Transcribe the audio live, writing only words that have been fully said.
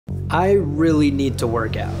I really need to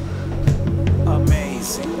work out.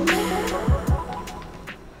 Amazing.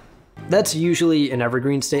 That's usually an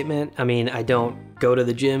evergreen statement. I mean, I don't go to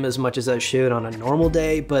the gym as much as I should on a normal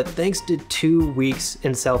day, but thanks to 2 weeks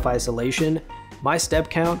in self-isolation, my step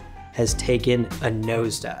count has taken a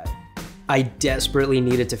nosedive. I desperately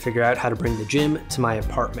needed to figure out how to bring the gym to my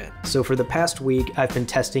apartment. So for the past week, I've been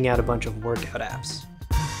testing out a bunch of workout apps.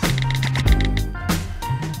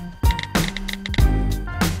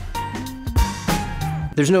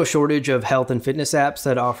 There's no shortage of health and fitness apps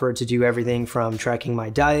that offer to do everything from tracking my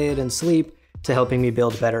diet and sleep to helping me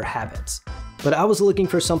build better habits. But I was looking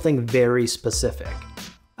for something very specific.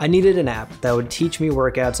 I needed an app that would teach me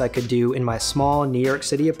workouts I could do in my small New York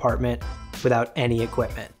City apartment without any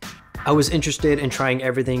equipment. I was interested in trying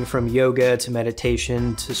everything from yoga to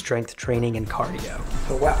meditation to strength training and cardio.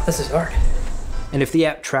 Oh wow, this is hard. And if the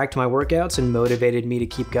app tracked my workouts and motivated me to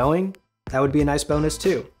keep going, that would be a nice bonus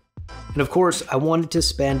too. And of course, I wanted to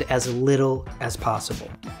spend as little as possible.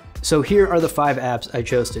 So here are the 5 apps I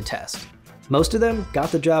chose to test. Most of them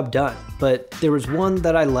got the job done, but there was one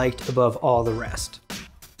that I liked above all the rest.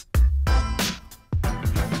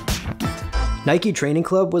 Nike Training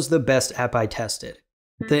Club was the best app I tested.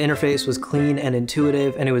 The interface was clean and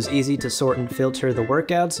intuitive, and it was easy to sort and filter the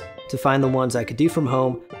workouts to find the ones I could do from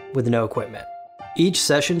home with no equipment. Each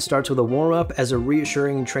session starts with a warm-up as a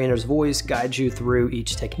reassuring trainer's voice guides you through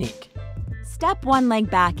each technique. Step one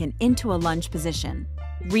leg back and into a lunge position,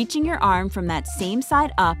 reaching your arm from that same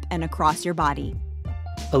side up and across your body.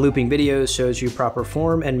 A looping video shows you proper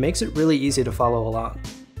form and makes it really easy to follow along.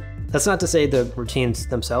 That's not to say the routines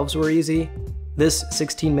themselves were easy. This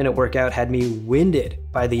 16-minute workout had me winded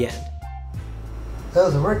by the end. That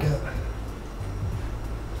was a workout.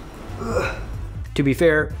 Ugh. To be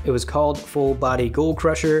fair, it was called Full Body Goal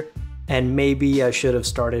Crusher, and maybe I should have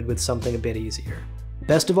started with something a bit easier.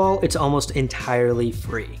 Best of all, it's almost entirely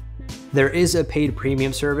free. There is a paid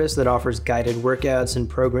premium service that offers guided workouts and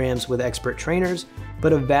programs with expert trainers,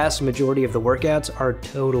 but a vast majority of the workouts are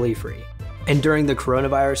totally free. And during the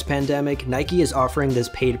coronavirus pandemic, Nike is offering this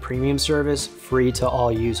paid premium service free to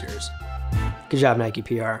all users. Good job, Nike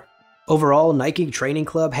PR. Overall, Nike Training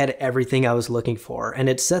Club had everything I was looking for, and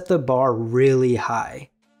it set the bar really high.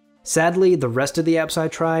 Sadly, the rest of the apps I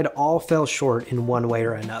tried all fell short in one way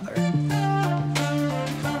or another.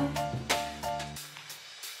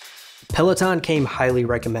 Peloton came highly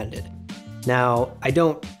recommended. Now, I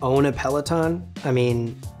don't own a Peloton. I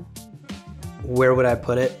mean, where would I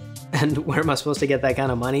put it? And where am I supposed to get that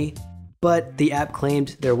kind of money? But the app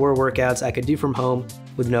claimed there were workouts I could do from home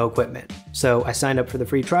with no equipment. So I signed up for the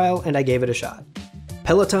free trial and I gave it a shot.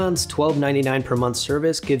 Peloton's $12.99 per month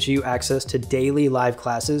service gives you access to daily live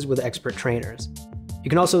classes with expert trainers. You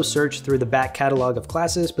can also search through the back catalog of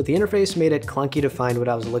classes, but the interface made it clunky to find what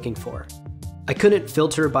I was looking for. I couldn't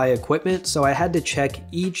filter by equipment, so I had to check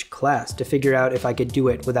each class to figure out if I could do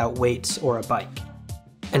it without weights or a bike.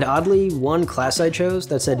 And oddly, one class I chose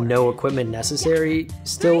that said no equipment necessary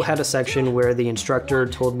still had a section where the instructor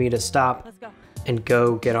told me to stop and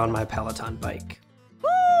go get on my Peloton bike.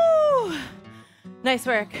 Woo! Nice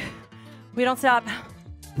work. We don't stop.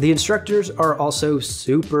 The instructors are also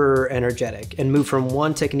super energetic and move from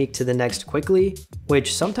one technique to the next quickly,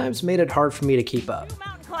 which sometimes made it hard for me to keep up.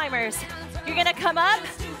 Mountain climbers, you're gonna come up,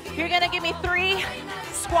 you're gonna give me 3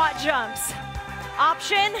 squat jumps.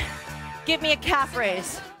 Option, give me a calf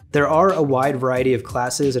raise. There are a wide variety of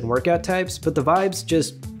classes and workout types, but the vibes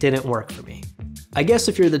just didn't work for me. I guess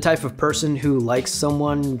if you're the type of person who likes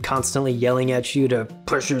someone constantly yelling at you to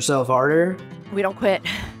push yourself harder, we don't quit.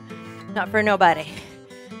 Not for nobody.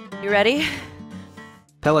 You ready?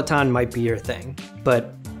 Peloton might be your thing,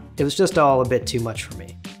 but it was just all a bit too much for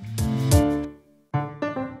me.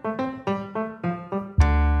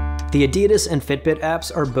 The Adidas and Fitbit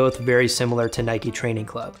apps are both very similar to Nike Training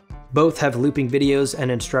Club. Both have looping videos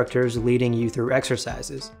and instructors leading you through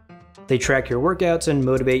exercises. They track your workouts and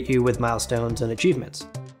motivate you with milestones and achievements.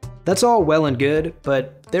 That's all well and good,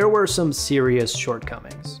 but there were some serious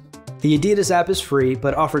shortcomings. The Adidas app is free,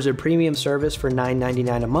 but offers a premium service for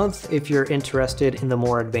 $9.99 a month if you're interested in the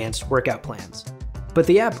more advanced workout plans. But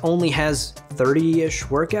the app only has 30-ish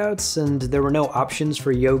workouts, and there were no options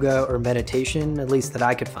for yoga or meditation, at least that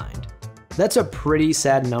I could find. That's a pretty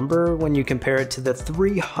sad number when you compare it to the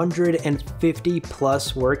 350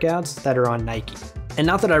 plus workouts that are on Nike. And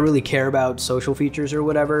not that I really care about social features or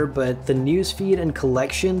whatever, but the newsfeed and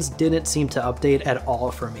collections didn't seem to update at all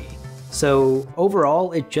for me. So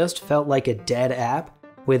overall, it just felt like a dead app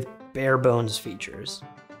with bare bones features.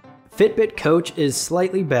 Fitbit Coach is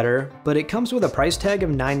slightly better, but it comes with a price tag of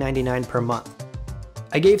 $9.99 per month.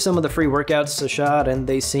 I gave some of the free workouts a shot and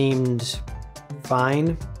they seemed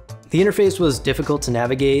fine. The interface was difficult to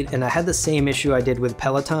navigate, and I had the same issue I did with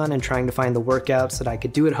Peloton and trying to find the workouts that I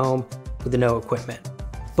could do at home with no equipment.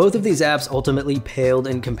 Both of these apps ultimately paled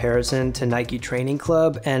in comparison to Nike Training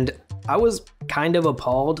Club, and I was kind of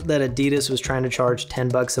appalled that Adidas was trying to charge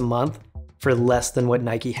 $10 a month for less than what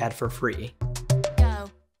Nike had for free.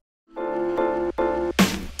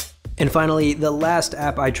 And finally, the last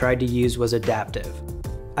app I tried to use was Adaptive.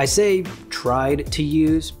 I say tried to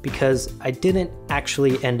use because I didn't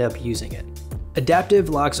actually end up using it. Adaptive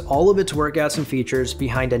locks all of its workouts and features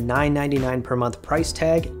behind a $9.99 per month price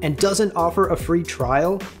tag and doesn't offer a free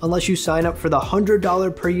trial unless you sign up for the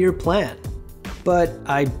 $100 per year plan. But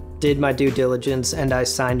I did my due diligence and I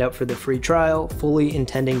signed up for the free trial, fully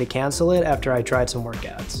intending to cancel it after I tried some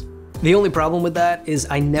workouts. The only problem with that is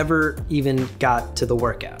I never even got to the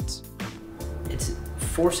workouts. It's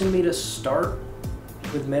forcing me to start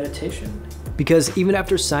with meditation. Because even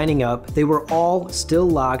after signing up, they were all still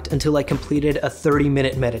locked until I completed a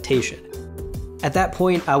 30-minute meditation. At that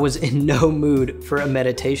point, I was in no mood for a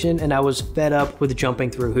meditation and I was fed up with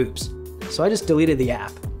jumping through hoops. So I just deleted the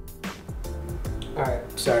app.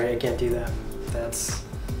 Alright, sorry, I can't do that.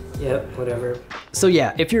 Yep, whatever. So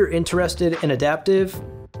yeah, if you're interested in Adaptive,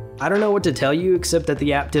 I don't know what to tell you except that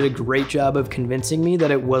the app did a great job of convincing me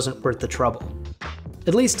that it wasn't worth the trouble.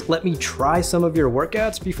 At least let me try some of your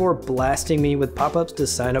workouts before blasting me with pop-ups to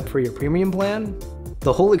sign up for your premium plan.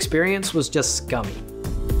 The whole experience was just scummy.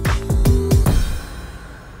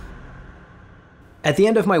 At the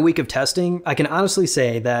end of my week of testing, I can honestly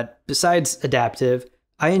say that, besides Adaptive,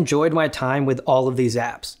 I enjoyed my time with all of these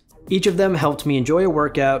apps. Each of them helped me enjoy a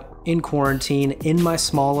workout in quarantine in my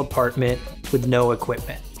small apartment with no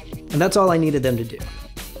equipment. And that's all I needed them to do.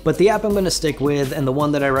 But the app I'm going to stick with, and the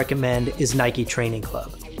one that I recommend, is Nike Training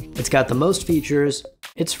Club. It's got the most features,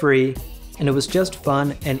 it's free, and it was just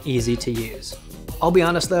fun and easy to use. I'll be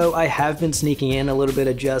honest though, I have been sneaking in a little bit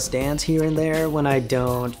of Just Dance here and there when I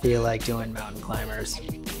don't feel like doing mountain climbers,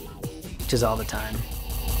 which is all the time.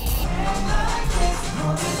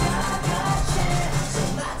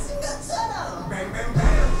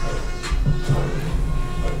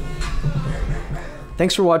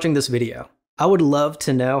 Thanks for watching this video. I would love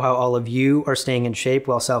to know how all of you are staying in shape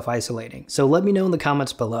while self-isolating, so let me know in the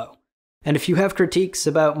comments below. And if you have critiques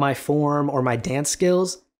about my form or my dance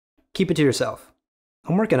skills, keep it to yourself.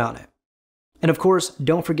 I'm working on it. And of course,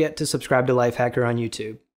 don't forget to subscribe to Lifehacker on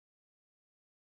YouTube.